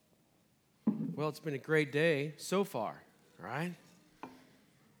Well, it's been a great day so far, right?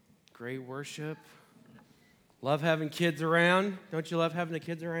 Great worship. Love having kids around. Don't you love having the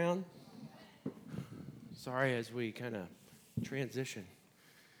kids around? Sorry as we kind of transition.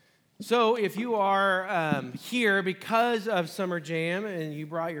 So if you are here because of Summer Jam and you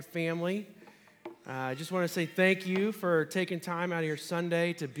brought your family, I just want to say thank you for taking time out of your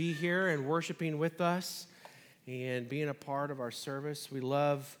Sunday to be here and worshiping with us and being a part of our service. We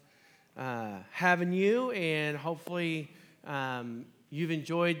love having you, and hopefully you've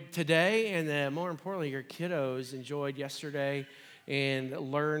enjoyed today, and more importantly, your kiddos enjoyed yesterday and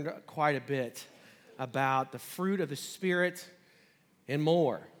learned quite a bit about the fruit of the Spirit and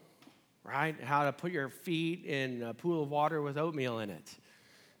more, right? How to put your feet in a pool of water with oatmeal in it.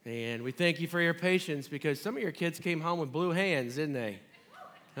 And we thank you for your patience, because some of your kids came home with blue hands, didn't they?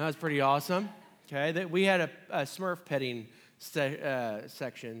 That was pretty awesome. Okay, we had a Smurf petting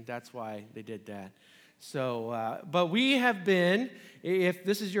section. That's why they did that. So, but we have been, if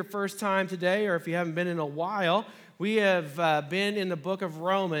this is your first time today, or if you haven't been in a while, we have been in the book of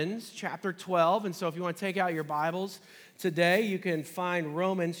Romans, chapter 12. And so if you want to take out your Bibles today, you can find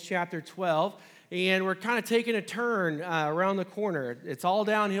Romans chapter 12. And we're kind of taking a turn around the corner. It's all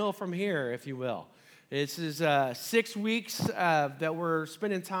downhill from here, if you will. This is 6 weeks that we're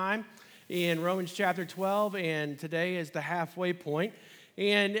spending time in Romans chapter 12, and today is the halfway point.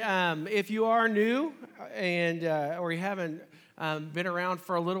 And if you are new and or you haven't been around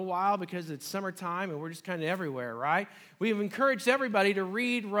for a little while, because it's summertime and we're just kind of everywhere, right? We've encouraged everybody to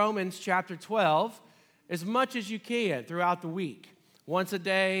read Romans chapter 12 as much as you can throughout the week. Once a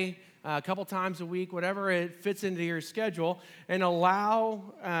day, a couple times a week, whatever it fits into your schedule, and allow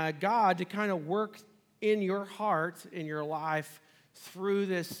God to kind of work in your heart, in your life, through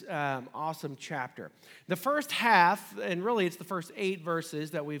this awesome chapter. The first half, and really it's the first 8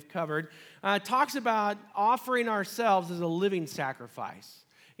 verses that we've covered, talks about offering ourselves as a living sacrifice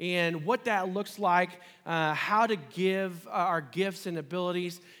and what that looks like, how to give our gifts and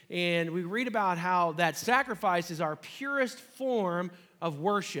abilities. And we read about how that sacrifice is our purest form of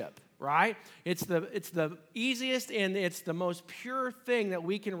worship. Right? It's the easiest and it's the most pure thing that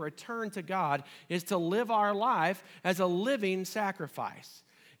we can return to God, is to live our life as a living sacrifice.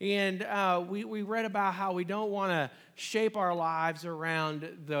 And we read about how we don't want to shape our lives around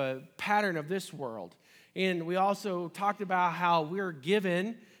the pattern of this world. And we also talked about how we're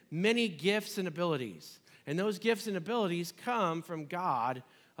given many gifts and abilities. And those gifts and abilities come from God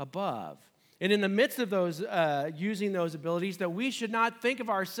above. And in the midst of those, using those abilities, that we should not think of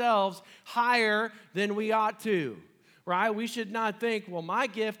ourselves higher than we ought to, right? We should not think, well, my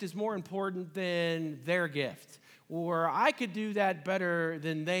gift is more important than their gift, or I could do that better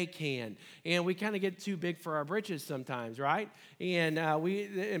than they can. And we kind of get too big for our britches sometimes, right?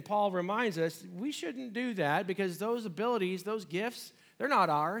 And Paul reminds us we shouldn't do that, because those abilities, those gifts, they're not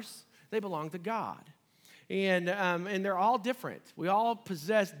ours. They belong to God. And they're all different. We all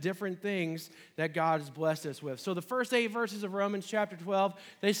possess different things that God has blessed us with. So the first 8 verses of Romans chapter 12,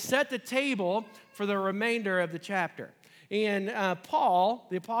 they set the table for the remainder of the chapter. And Paul,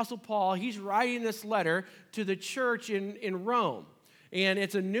 the Apostle Paul, he's writing this letter to the church in Rome. And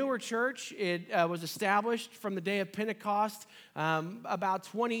it's a newer church. It was established from the day of Pentecost, about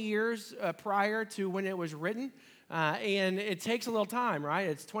 20 years prior to when it was written. And it takes a little time, right?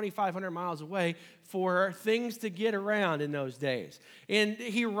 It's 2,500 miles away for things to get around in those days. And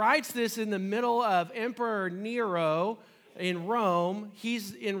he writes this in the middle of Emperor Nero in Rome.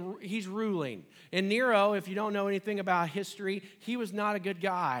 He's ruling. And Nero, if you don't know anything about history, he was not a good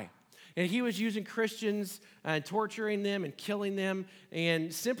guy. And he was using Christians and torturing them and killing them.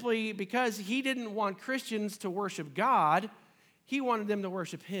 And simply because he didn't want Christians to worship God, he wanted them to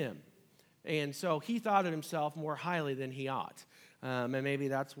worship him. And so he thought of himself more highly than he ought. And maybe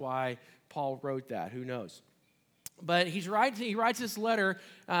that's why Paul wrote that. Who knows? But he writes this letter,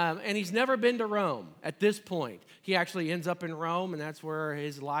 and he's never been to Rome at this point. He actually ends up in Rome, and that's where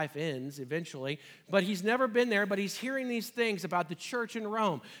his life ends eventually. But he's never been there, but he's hearing these things about the church in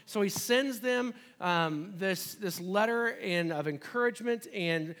Rome. So he sends them this letter of encouragement,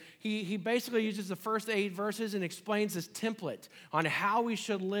 and he basically uses the first 8 verses and explains this template on how we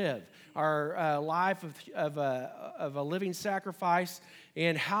should live our life of a living sacrifice,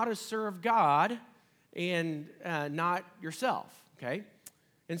 and how to serve God and not yourself, okay?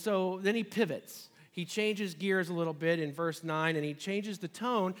 And so then he pivots. He changes gears a little bit in verse 9, and he changes the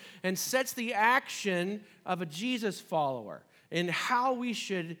tone and sets the action of a Jesus follower and how we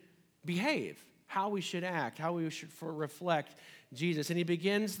should behave, how we should act, how we should reflect Jesus. And he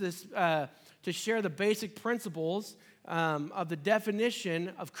begins this to share the basic principles of the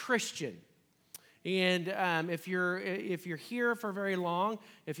definition of Christian. And if you're here for very long,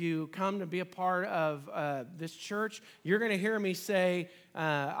 if you come to be a part of this church, you're going to hear me say,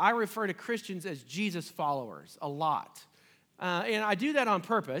 I refer to Christians as Jesus followers a lot. And I do that on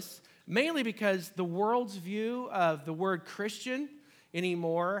purpose, mainly because the world's view of the word Christian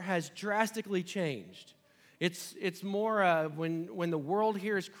anymore has drastically changed. It's more when the world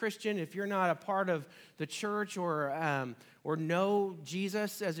hears Christian, if you're not a part of the church or know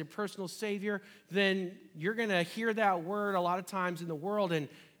Jesus as a personal Savior, then you're going to hear that word a lot of times in the world, and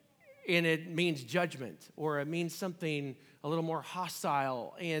it means judgment, or it means something a little more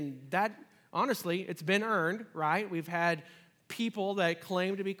hostile. And that, honestly, it's been earned, right? We've had people that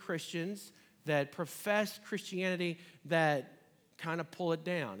claim to be Christians, that profess Christianity, that kind of pull it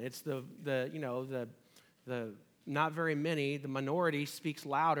down. It's the not very many, the minority speaks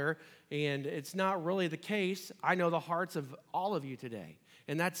louder, and it's not really the case. I know the hearts of all of you today,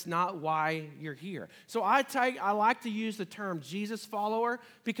 and that's not why you're here. So I like to use the term Jesus follower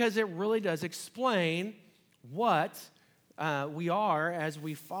because it really does explain what we are as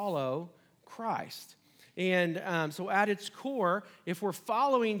we follow Christ. And so at its core, if we're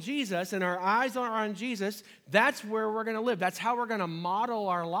following Jesus and our eyes are on Jesus, that's where we're going to live. That's how we're going to model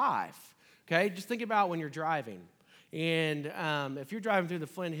our life. Okay, just think about when you're driving. And if you're driving through the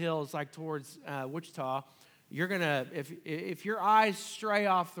Flint Hills, like towards Wichita, you're going to, if your eyes stray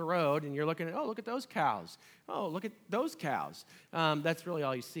off the road and you're looking at, oh, look at those cows. Oh, look at those cows. That's really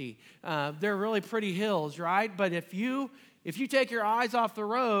all you see. They're really pretty hills, right? But if you take your eyes off the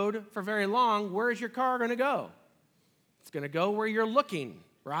road for very long, where's your car going to go? It's going to go where you're looking,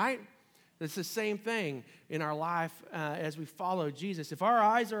 right? It's the same thing in our life as we follow Jesus. If our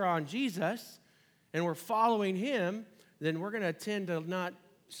eyes are on Jesus and we're following him, then we're going to tend to not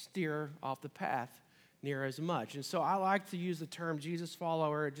steer off the path near as much. And so I like to use the term Jesus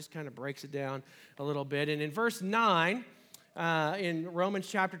follower. It just kind of breaks it down a little bit. And in verse 9, in Romans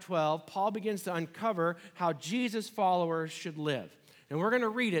chapter 12, Paul begins to uncover how Jesus followers should live. And we're going to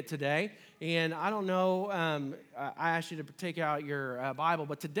read it today. And I don't know, I asked you to take out your Bible,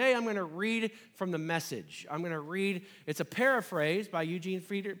 but today I'm going to read from the Message. I'm going to read, it's a paraphrase by Eugene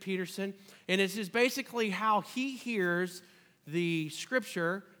Peterson, and it's just basically how he hears the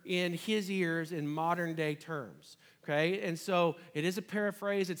Scripture in his ears in modern day terms. Okay, and so it is a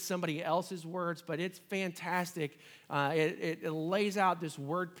paraphrase. It's somebody else's words, but it's fantastic. It lays out this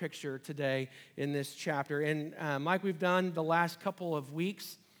word picture today in this chapter. And like we've done the last couple of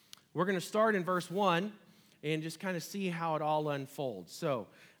weeks, we're going to start in verse 1 and just kind of see how it all unfolds. So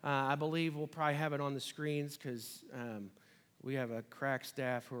I believe we'll probably have it on the screens because we have a crack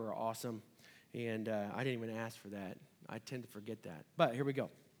staff who are awesome. And I didn't even ask for that. I tend to forget that. But here we go.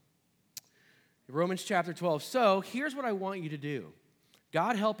 Romans chapter 12. So here's what I want you to do.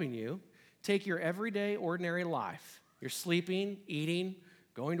 God helping you, take your everyday, ordinary life. You're sleeping, eating,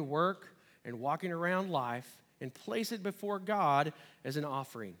 going to work, and walking around life, and place it before God as an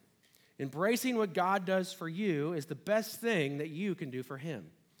offering. Embracing what God does for you is the best thing that you can do for him.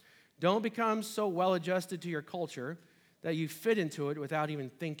 Don't become so well adjusted to your culture that you fit into it without even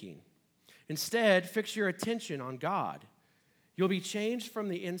thinking. Instead, fix your attention on God. You'll be changed from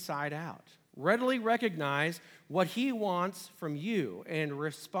the inside out. Readily recognize what he wants from you and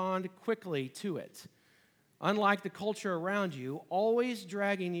respond quickly to it. Unlike the culture around you, always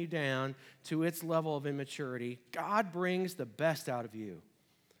dragging you down to its level of immaturity, God brings the best out of you,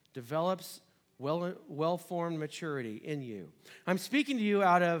 develops well-formed maturity in you. I'm speaking to you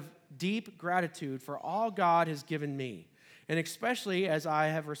out of deep gratitude for all God has given me, and especially as I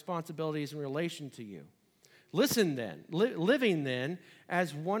have responsibilities in relation to you. Listen then, living then,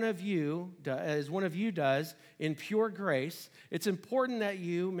 as one of you does in pure grace, it's important that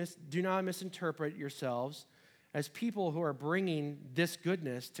you do not misinterpret yourselves as people who are bringing this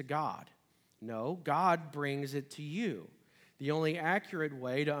goodness to God. No, God brings it to you. The only accurate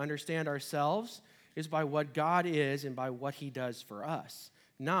way to understand ourselves is by what God is and by what he does for us,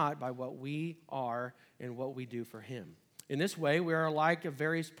 not by what we are and what we do for him. In this way, we are like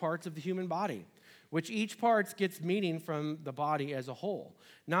various parts of the human body, which each part gets meaning from the body as a whole,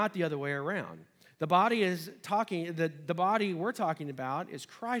 not the other way around. The body we're talking about is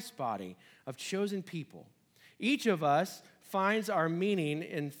Christ's body of chosen people. Each of us finds our meaning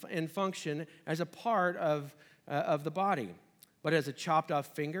and function as a part of the body. But as a chopped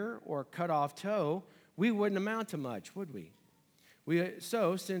off finger or cut off toe, we wouldn't amount to much, would we?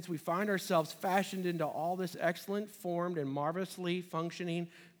 So, since we find ourselves fashioned into all this excellent, formed, and marvelously functioning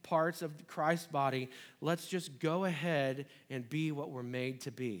parts of Christ's body, let's just go ahead and be what we're made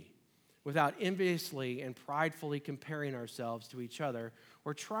to be. without enviously and pridefully comparing ourselves to each other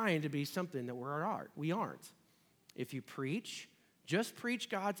or trying to be something that we aren't. If you preach, just preach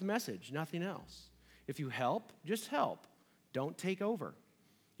God's message, nothing else. If you help, just help. Don't take over.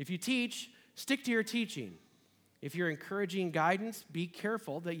 If you teach, stick to your teaching. If you're encouraging guidance, be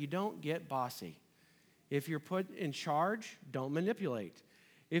careful that you don't get bossy. If you're put in charge, don't manipulate.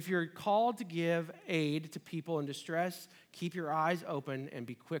 If you're called to give aid to people in distress, keep your eyes open and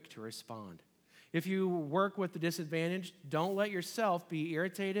be quick to respond. If you work with the disadvantaged, don't let yourself be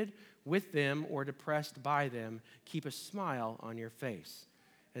irritated with them or depressed by them. Keep a smile on your face.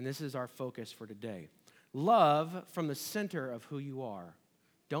 And this is our focus for today. Love from the center of who you are.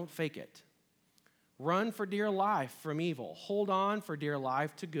 Don't fake it. Run for dear life from evil. Hold on for dear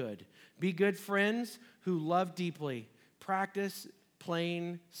life to good. Be good friends who love deeply. Practice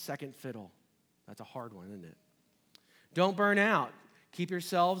playing second fiddle. That's a hard one, isn't it? Don't burn out. Keep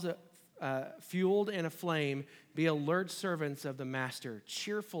yourselves fueled and aflame. Be alert servants of the Master,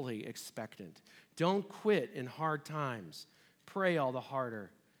 cheerfully expectant. Don't quit in hard times. Pray all the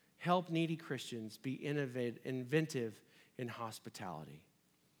harder. Help needy Christians. Be inventive in hospitality.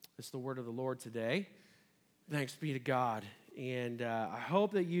 This is the word of the Lord today. Thanks be to God. And I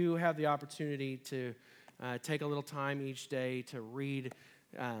hope that you have the opportunity to take a little time each day to read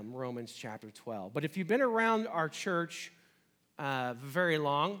Romans chapter 12. But if you've been around our church very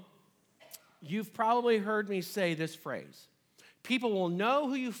long, you've probably heard me say this phrase. People will know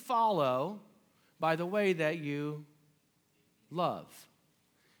who you follow by the way that you love.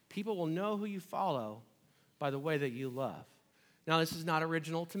 People will know who you follow by the way that you love. Now, this is not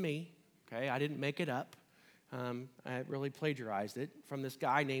original to me, okay? I didn't make it up. I really plagiarized it from this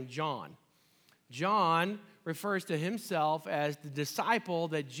guy named John. John refers to himself as the disciple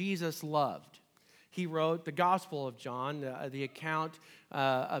that Jesus loved. He wrote the Gospel of John, the account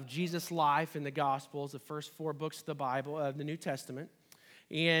of Jesus' life in the Gospels, the first 4 books of the Bible, of the New Testament.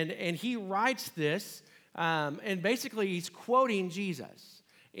 And he writes this, and basically he's quoting Jesus.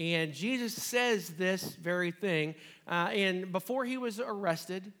 And Jesus says this very thing. And before he was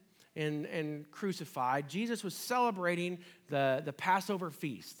arrested and crucified, Jesus was celebrating the Passover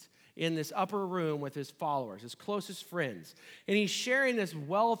feast in this upper room with his followers, his closest friends. And he's sharing this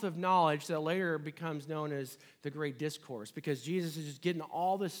wealth of knowledge that later becomes known as the Great Discourse, because Jesus is just getting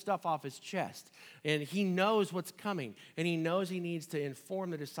all this stuff off his chest. And he knows what's coming, and he knows he needs to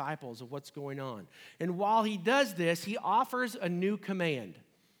inform the disciples of what's going on. And while he does this, he offers a new command.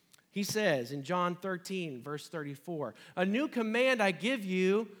 He says in John 13, verse 34, "A new command I give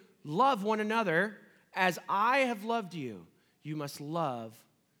you, love one another. As I have loved you, you must love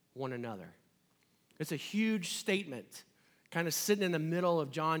one another." It's a huge statement, kind of sitting in the middle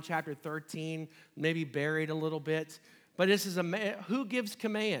of John chapter 13, maybe buried a little bit. But this is who gives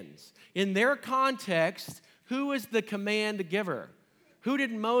commands? In their context, who is the command giver? Who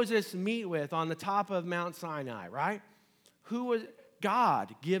did Moses meet with on the top of Mount Sinai, right?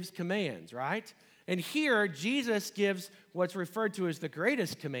 God gives commands, right? And here, Jesus gives what's referred to as the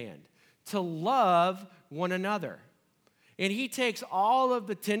greatest command, to love one another. And he takes all of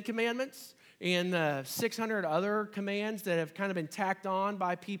the 10 commandments and the 600 other commands that have kind of been tacked on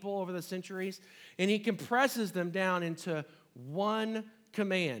by people over the centuries, and he compresses them down into one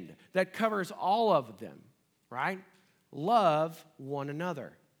command that covers all of them, right? Love one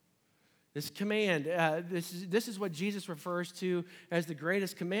another. This command, this is what Jesus refers to as the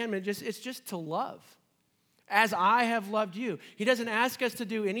greatest commandment. It's just to love. As I have loved you. He doesn't ask us to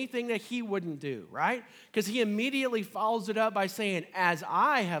do anything that he wouldn't do, right? Because he immediately follows it up by saying, as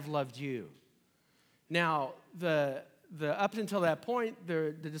I have loved you. Now, the up until that point,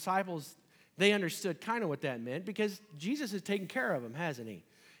 the disciples, they understood kind of what that meant, because Jesus has taken care of them, hasn't he?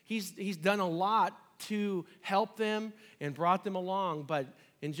 He's done a lot to help them and brought them along, but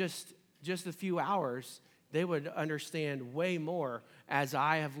in just a few hours, they would understand way more, as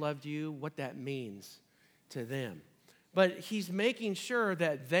I have loved you, what that means to them. But he's making sure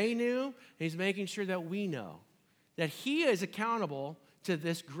that they knew, he's making sure that we know, that he is accountable to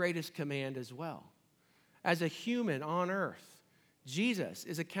this greatest command as well. As a human on earth, Jesus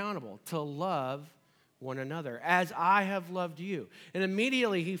is accountable to love one another, as I have loved you. And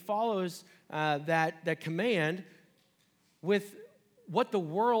immediately he follows that command with what the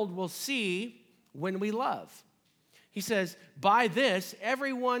world will see when we love. He says, by this,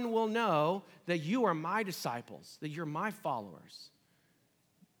 everyone will know that you are my disciples, that you're my followers,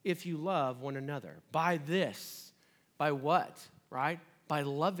 if you love one another. By this, by what, right? By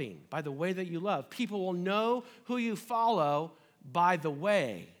loving, by the way that you love. People will know who you follow by the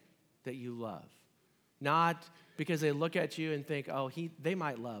way that you love. Not because they look at you and think, oh, they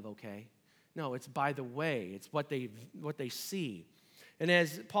might love, okay. No, it's by the way. It's what they see. And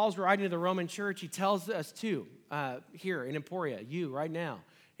as Paul's writing to the Roman church, he tells us too, here in Emporia, you right now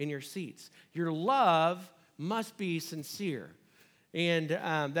in your seats, your love must be sincere. And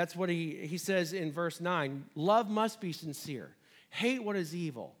that's what he says in verse 9. Love must be sincere. Hate what is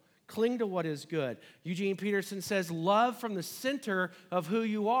evil. Cling to what is good. Eugene Peterson says, love from the center of who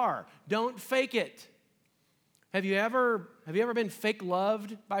you are. Don't fake it. Have you ever been fake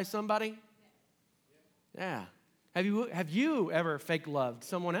loved by somebody? Yeah. Have you ever fake loved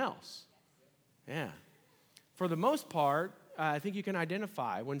someone else? Yeah. For the most part, I think you can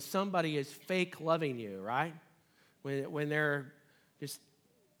identify when somebody is fake loving you, right? When they're just,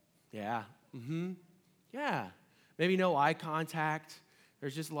 yeah, yeah. Maybe no eye contact.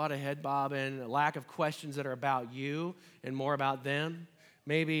 There's just a lot of head bobbing, a lack of questions that are about you and more about them.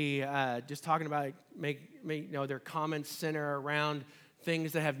 Maybe just talking about, their comments center around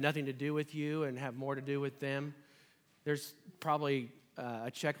things that have nothing to do with you and have more to do with them. There's probably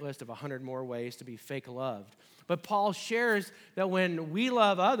a checklist of 100 more ways to be fake loved. But Paul shares that when we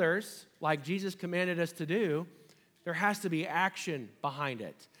love others, like Jesus commanded us to do, there has to be action behind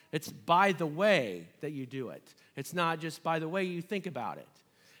it. It's by the way that you do it. It's not just by the way you think about it.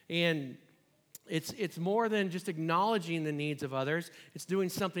 And it's more than just acknowledging the needs of others. It's doing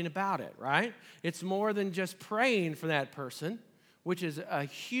something about it, right? It's more than just praying for that person, which is a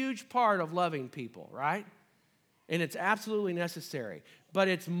huge part of loving people, right? And it's absolutely necessary. But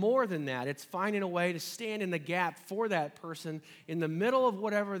it's more than that. It's finding a way to stand in the gap for that person in the middle of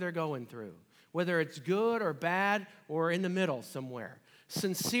whatever they're going through, whether it's good or bad or in the middle somewhere.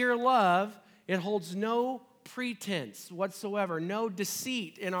 Sincere love, it holds no pretense whatsoever, no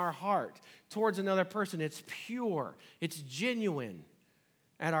deceit in our heart towards another person. It's pure. It's genuine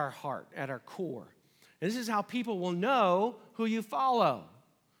at our heart, at our core. And this is how people will know who you follow,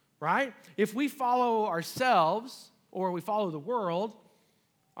 right? If we follow ourselves or we follow the world,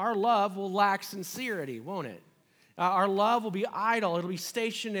 our love will lack sincerity, won't it? Our love will be idle. It'll be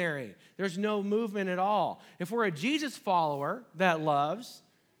stationary. There's no movement at all. If we're a Jesus follower that loves,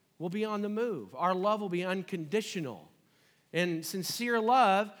 we'll be on the move. Our love will be unconditional. And sincere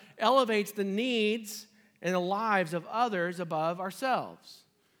love elevates the needs and the lives of others above ourselves.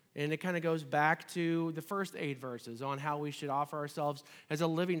 And it kind of goes back to the first 8 verses on how we should offer ourselves as a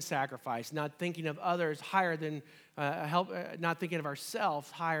living sacrifice, not thinking of others higher than not thinking of ourselves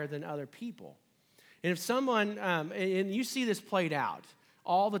higher than other people. And if someone, and you see this played out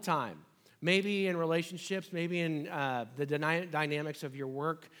all the time, maybe in relationships, maybe in the dynamics of your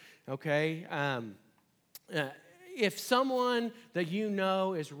work, okay? If someone that you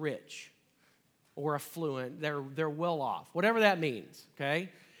know is rich or affluent, they're well off, whatever that means, okay?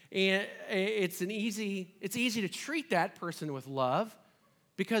 And it's easy to treat that person with love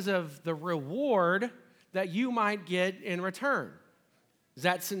because of the reward that you might get in return. Is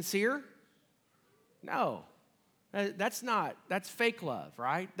that sincere? No. That's fake love,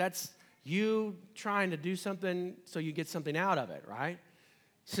 right? That's you trying to do something so you get something out of it, right?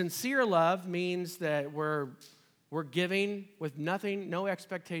 Sincere love means that we're giving with nothing, no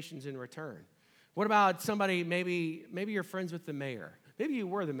expectations in return. What about somebody, maybe you're friends with the mayor. Maybe you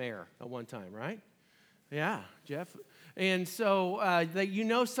were the mayor at one time, right? Yeah, Jeff. And so that you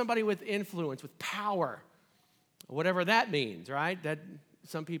know somebody with influence, with power, whatever that means, right? That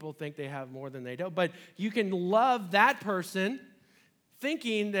some people think they have more than they don't. But you can love that person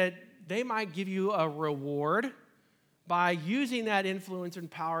thinking that they might give you a reward by using that influence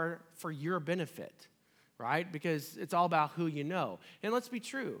and power for your benefit, right? Because it's all about who you know. And let's be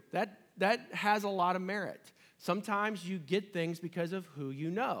true, that has a lot of merit. Sometimes you get things because of who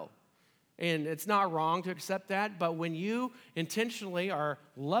you know. And it's not wrong to accept that, but when you intentionally are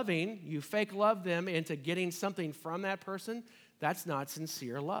loving, you fake love them into getting something from that person, that's not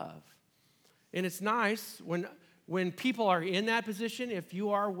sincere love. And it's nice when people are in that position, if you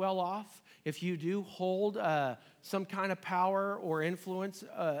are well off, if you do hold some kind of power or influence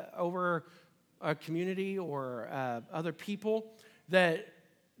over a community or other people, that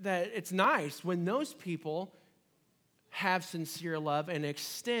it's nice when those people have sincere love and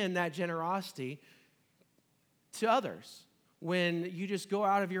extend that generosity to others. When you just go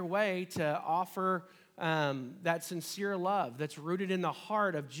out of your way to offer that sincere love that's rooted in the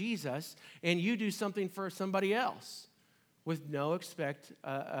heart of Jesus, and you do something for somebody else with no expect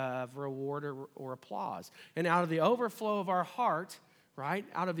of reward or applause. And out of the overflow of our heart, right?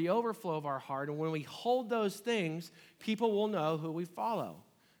 Out of the overflow of our heart, and when we hold those things, people will know who we follow,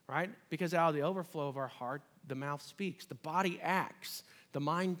 right? Because out of the overflow of our heart, the mouth speaks, the body acts, the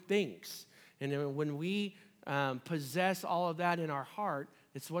mind thinks. And when we possess all of that in our heart,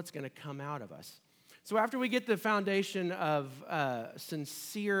 it's what's going to come out of us. So after we get the foundation of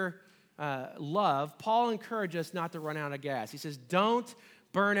sincere love, Paul encourages us not to run out of gas. He says, don't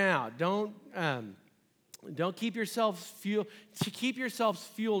burn out. Don't keep yourselves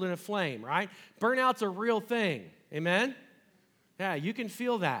fueled in a flame, right? Burnout's a real thing. Amen? Yeah, you can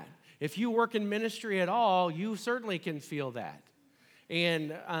feel that. If you work in ministry at all, you certainly can feel that.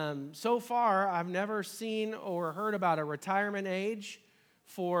 And so far, I've never seen or heard about a retirement age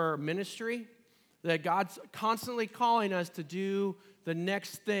for ministry, that God's constantly calling us to do the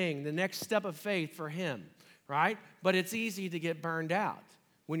next thing, the next step of faith for Him, right? But it's easy to get burned out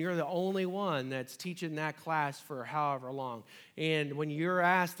when you're the only one that's teaching that class for however long. And when you're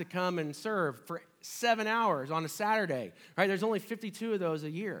asked to come and serve for 7 hours on a Saturday, right? There's only 52 of those a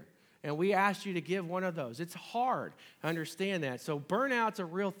year. And we asked you to give one of those. It's hard to understand that. So burnout's a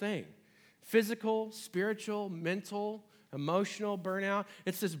real thing. Physical, spiritual, mental, emotional burnout.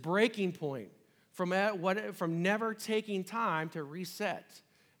 It's this breaking point from never taking time to reset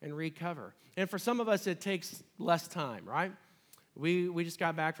and recover. And for some of us, it takes less time, right? We just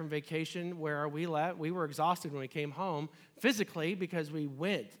got back from vacation where we were exhausted when we came home physically because we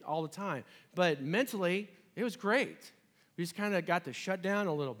went all the time. But mentally, it was great. We just kind of got to shut down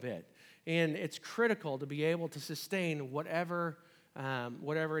a little bit. And it's critical to be able to sustain whatever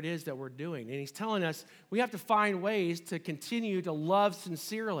it is that we're doing. And he's telling us we have to find ways to continue to love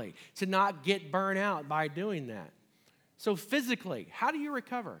sincerely, to not get burnt out by doing that. So physically, how do you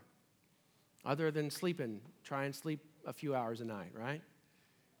recover? Other than sleeping, try and sleep a few hours a night, right?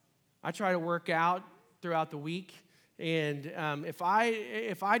 I try to work out throughout the week, and if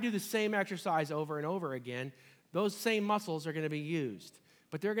I do the same exercise over and over again, those same muscles are going to be used,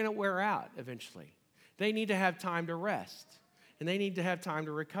 but they're going to wear out eventually. They need to have time to rest, and they need to have time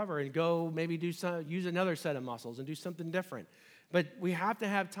to recover and go maybe use another set of muscles and do something different. But we have to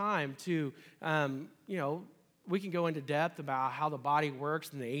have time to, we can go into depth about how the body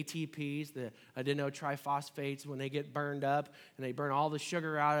works and the ATPs, the adenotriphosphates, when they get burned up and they burn all the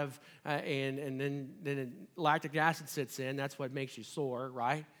sugar out of, and then lactic acid sits in. That's what makes you sore,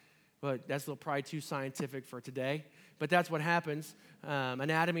 right? But that's probably too scientific for today. But that's what happens.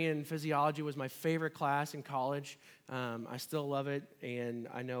 Anatomy and physiology was my favorite class in college. I still love it, and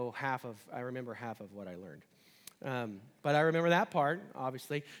I remember half of what I learned. But I remember that part,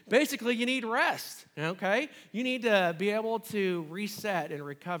 obviously. Basically, you need rest, okay? You need to be able to reset and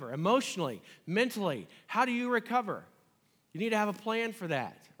recover emotionally, mentally. How do you recover? You need to have a plan for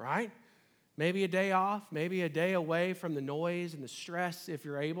that, right? Maybe a day off, maybe a day away from the noise and the stress if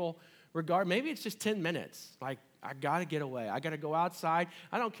you're able. Maybe it's just 10 minutes. Like, I got to get away. I got to go outside.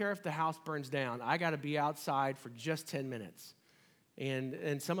 I don't care if the house burns down. I got to be outside for just 10 minutes.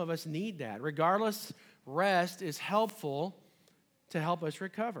 And some of us need that. Regardless, rest is helpful to help us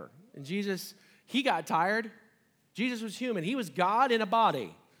recover. And Jesus, he got tired. Jesus was human. He was God in a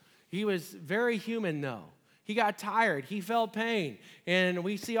body. He was very human, though. He got tired. He felt pain. And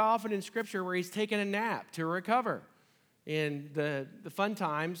we see often in Scripture where he's taken a nap to recover. In the fun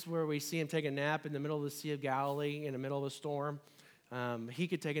times where we see him take a nap in the middle of the Sea of Galilee, in the middle of a storm, he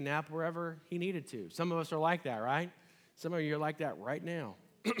could take a nap wherever he needed to. Some of us are like that, right? Some of you are like that right now.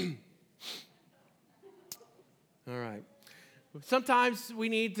 All right. Sometimes we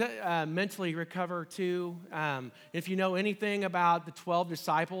need to mentally recover too. If you know anything about the 12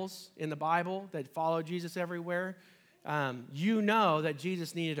 disciples in the Bible that followed Jesus everywhere, you know that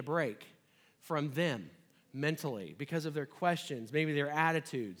Jesus needed a break from them mentally because of their questions, maybe their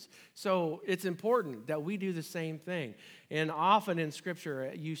attitudes. So it's important that we do the same thing. And often in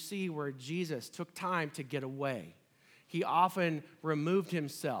Scripture, you see where Jesus took time to get away. He often removed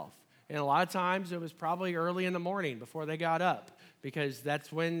himself. And a lot of times it was probably early in the morning before they got up, because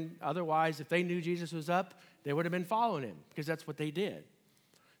that's when, otherwise, if they knew Jesus was up, they would have been following him, because that's what they did.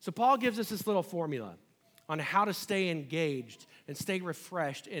 So Paul gives us this little formula on how to stay engaged and stay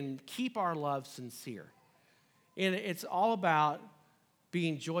refreshed and keep our love sincere. And it's all about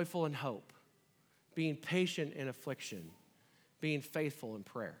being joyful in hope, being patient in affliction, being faithful in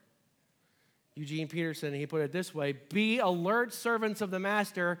prayer. Eugene Peterson, he put it this way: be alert servants of the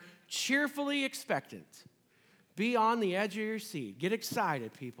master, cheerfully expectant. Be on the edge of your seat. Get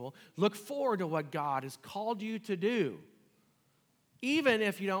excited, people. Look forward to what God has called you to do, even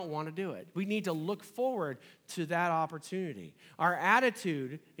if you don't want to do it. We need to look forward to that opportunity. Our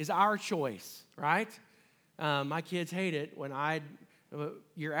attitude is our choice, right? My kids hate it when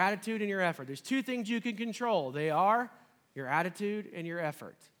your attitude and your effort. There's two things you can control. They are your attitude and your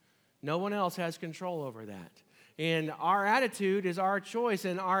effort. No one else has control over that. And our attitude is our choice,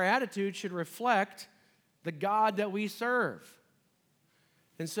 and our attitude should reflect the God that we serve.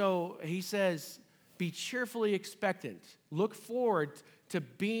 And so he says, be cheerfully expectant. Look forward to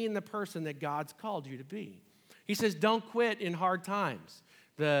being the person that God's called you to be. He says, don't quit in hard times.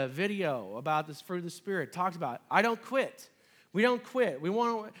 The video about this fruit of the Spirit talks about, I don't quit. We don't quit.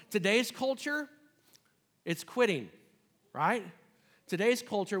 Today's culture, it's quitting, right? Today's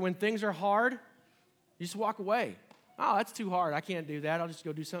culture, when things are hard, you just walk away. Oh, that's too hard. I can't do that. I'll just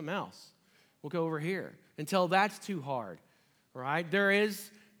go do something else. We'll go over here until that's too hard, right?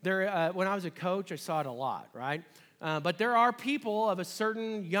 When I was a coach, I saw it a lot, right? But there are people of a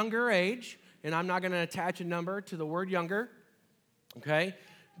certain younger age, and I'm not going to attach a number to the word younger, okay?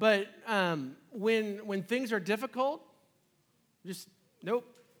 But when things are difficult, just, nope,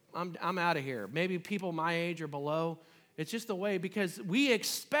 I'm out of here. Maybe people my age or below. It's just the way, because we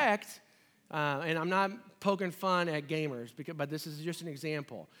expect, and I'm not poking fun at gamers, but this is just an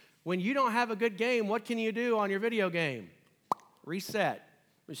example. When you don't have a good game, what can you do on your video game? Reset.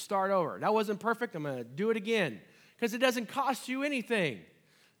 Start over. That wasn't perfect. I'm going to do it again. Because it doesn't cost you anything,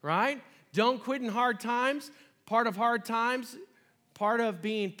 right? Don't quit in hard times. Part of hard times, part of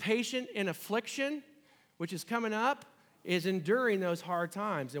being patient in affliction, which is coming up, is enduring those hard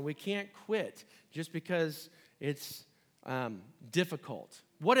times. And we can't quit just because it's difficult.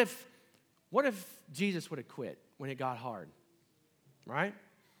 What if Jesus would have quit when it got hard, right?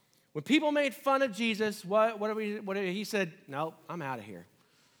 When people made fun of Jesus, he said, nope, I'm out of here.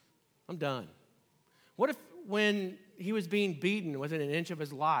 I'm done. What if when he was being beaten within an inch of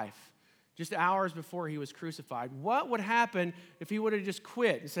his life, just hours before he was crucified, what would happen if he would have just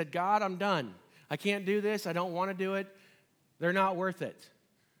quit and said, God, I'm done. I can't do this. I don't want to do it. They're not worth it.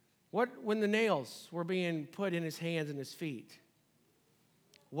 What when the nails were being put in his hands and his feet?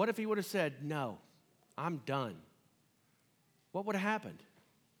 What if he would have said, no, I'm done? What would have happened?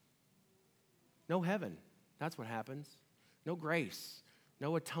 No heaven. That's what happens. No grace.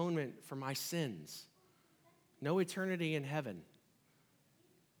 No atonement for my sins. No eternity in heaven.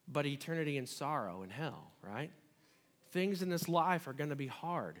 But eternity in sorrow and hell, right? Things in this life are going to be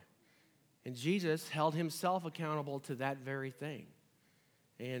hard. And Jesus held himself accountable to that very thing.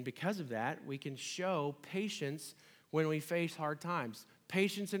 And because of that, we can show patience when we face hard times.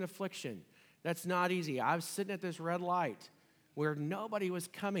 Patience in affliction. That's not easy. I was sitting at this red light where nobody was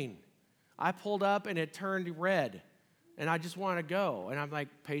coming. I pulled up and it turned red. And I just want to go. And I'm like,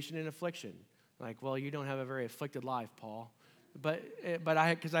 patient in affliction. Like, well, you don't have a very afflicted life, Paul.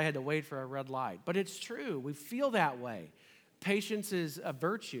 Because I had to wait for a red light. But it's true. We feel that way. Patience is a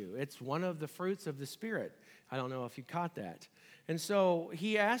virtue. It's one of the fruits of the Spirit. I don't know if you caught that. And so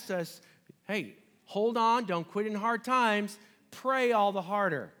he asks us, hey, hold on. Don't quit in hard times. Pray all the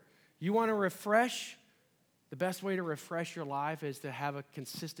harder. You want to refresh? The best way to refresh your life is to have a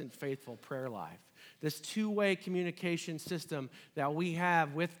consistent, faithful prayer life. This two-way communication system that we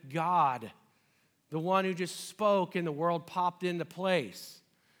have with God, the one who just spoke and the world popped into place.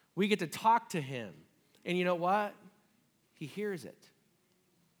 We get to talk to him. And you know what? He hears it.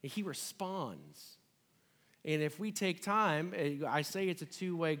 He responds. And if we take time, I say it's a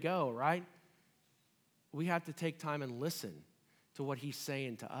two-way go, right? We have to take time and listen to what he's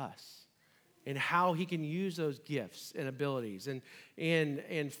saying to us and how he can use those gifts and abilities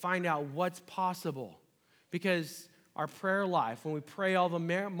and find out what's possible. Because our prayer life, when we pray all the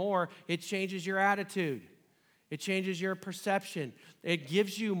more, it changes your attitude. It changes your perception. It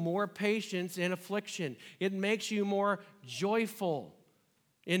gives you more patience in affliction. It makes you more joyful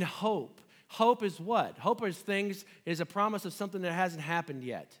in hope. Hope is what? Hope is a promise of something that hasn't happened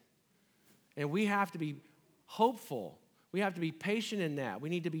yet. And we have to be hopeful. We have to be patient in that. We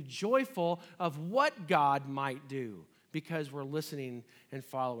need to be joyful of what God might do because we're listening and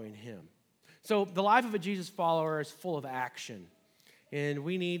following him. So the life of a Jesus follower is full of action, and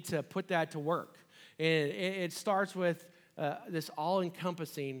we need to put that to work. And it starts with this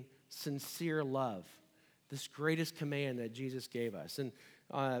all-encompassing, sincere love, this greatest command that Jesus gave us. And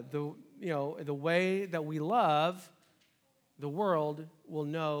the way that we love, the world will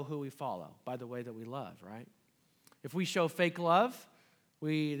know who we follow by the way that we love, right? If we show fake love,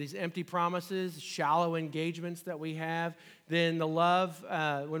 these empty promises, shallow engagements that we have, then the love,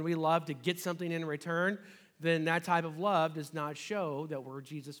 when we love to get something in return, then that type of love does not show that we're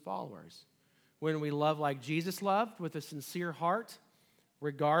Jesus followers. When we love like Jesus loved, with a sincere heart,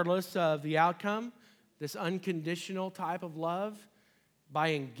 regardless of the outcome, this unconditional type of love,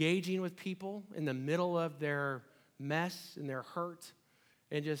 by engaging with people in the middle of their mess and their hurt,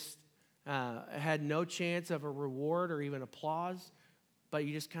 and just had no chance of a reward or even applause, but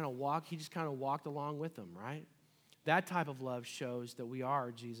he just kind of walked along with them, right? That type of love shows that we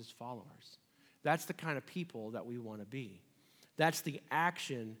are Jesus followers. That's the kind of people that we want to be. That's the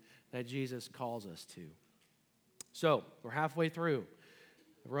action that Jesus calls us to. So we're halfway through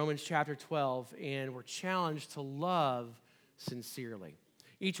Romans chapter 12, and we're challenged to love sincerely.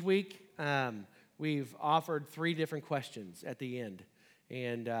 Each week, we've offered 3 different questions at the end,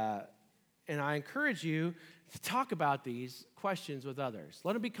 and I encourage you to talk about these questions with others.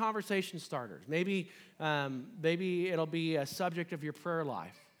 Let them be conversation starters. Maybe it'll be a subject of your prayer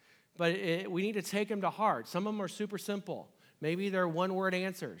life, but we need to take them to heart. Some of them are super simple. Maybe they're one-word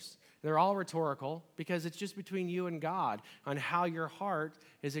answers. They're all rhetorical because it's just between you and God on how your heart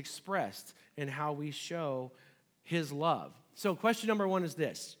is expressed and how we show His love. So question number 1 is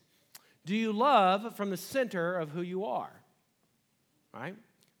this: do you love from the center of who you are? Right?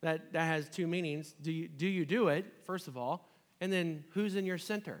 That has 2 meanings. Do you do it, first of all, and then who's in your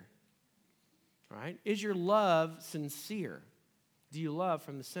center? Right? Is your love sincere? Do you love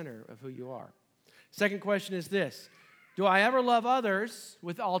from the center of who you are? Second question is this: do I ever love others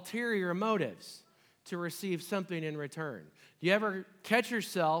with ulterior motives to receive something in return? Do you ever catch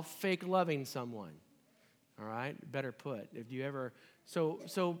yourself fake loving someone? All right, better put. If you ever,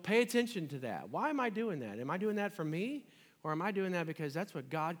 so pay attention to that. Why am I doing that? Am I doing that for me, or am I doing that because that's what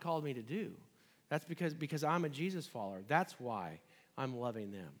God called me to do? That's because I'm a Jesus follower. That's why I'm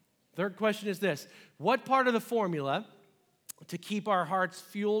loving them. Third question is this: what part of the formula to keep our hearts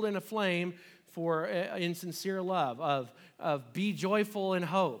fueled and aflame for insincere love of be joyful in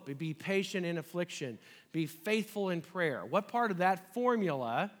hope, be patient in affliction, be faithful in prayer? What part of that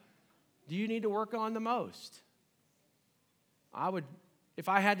formula do you need to work on the most? If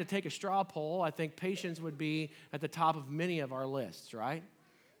I had to take a straw poll, I think patience would be at the top of many of our lists, right?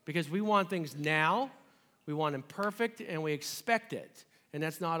 Because we want things now, we want them perfect, and we expect it. And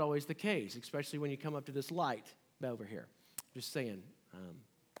that's not always the case, especially when you come up to this light over here. Just saying,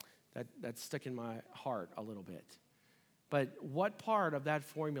 that's stuck in my heart a little bit. But what part of that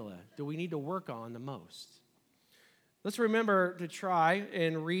formula do we need to work on the most? Let's remember to try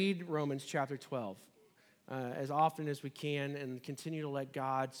and read Romans chapter 12 as often as we can and continue to let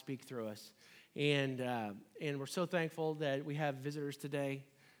God speak through us. And we're so thankful that we have visitors today.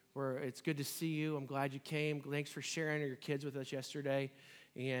 It's good to see you. I'm glad you came. Thanks for sharing your kids with us yesterday.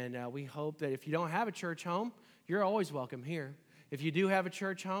 And we hope that if you don't have a church home, you're always welcome here. If you do have a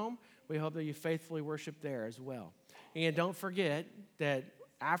church home, we hope that you faithfully worship there as well. And don't forget that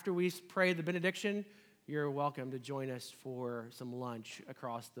after we pray the benediction, you're welcome to join us for some lunch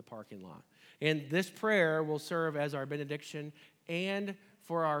across the parking lot. And this prayer will serve as our benediction and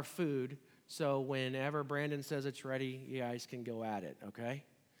for our food. So whenever Brandon says it's ready, you guys can go at it, okay?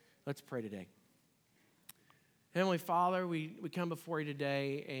 Let's pray today. Heavenly Father, we come before you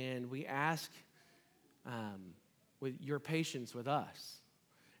today and we ask with your patience with us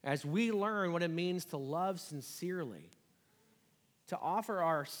as we learn what it means to love sincerely, to offer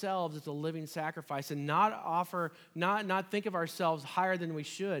ourselves as a living sacrifice and not think of ourselves higher than we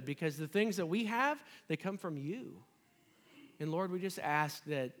should, because the things that we have, they come from you. And Lord, we just ask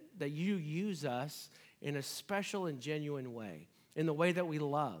that you use us in a special and genuine way, in the way that we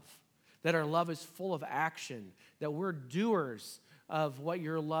love, that our love is full of action, that we're doers of what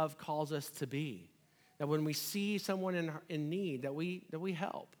your love calls us to be, that when we see someone in need, that we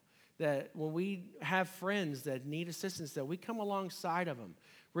help, that when we have friends that need assistance, that we come alongside of them,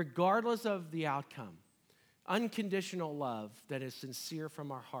 regardless of the outcome. Unconditional love that is sincere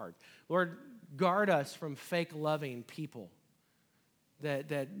from our heart. Lord, guard us from fake loving people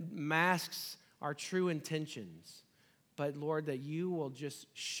that masks our true intentions. But Lord, that you will just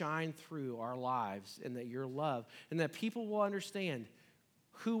shine through our lives and that your love, and that people will understand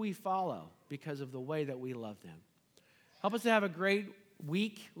who we follow because of the way that we love them. Help us to have a great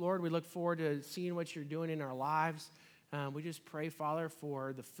week, Lord. We look forward to seeing what you're doing in our lives. We just pray, Father,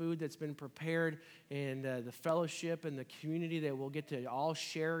 for the food that's been prepared and the fellowship and the community that we'll get to all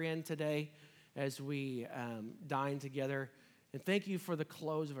share in today as we dine together. And thank you for the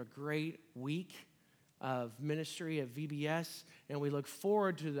close of a great week of ministry at VBS. And we look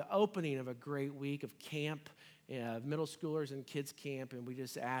forward to the opening of a great week of camp, middle schoolers and kids camp. And we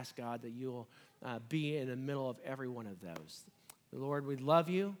just ask, God, that you'll be in the middle of every one of those. Lord, we love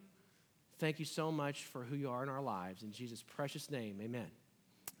you. Thank you so much for who you are in our lives. In Jesus' precious name, amen.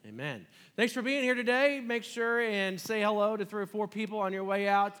 Amen. Thanks for being here today. Make sure and say hello to 3 or 4 people on your way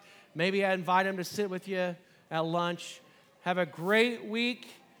out. Maybe I invite them to sit with you at lunch. Have a great week.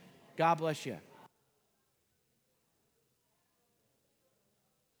 God bless you.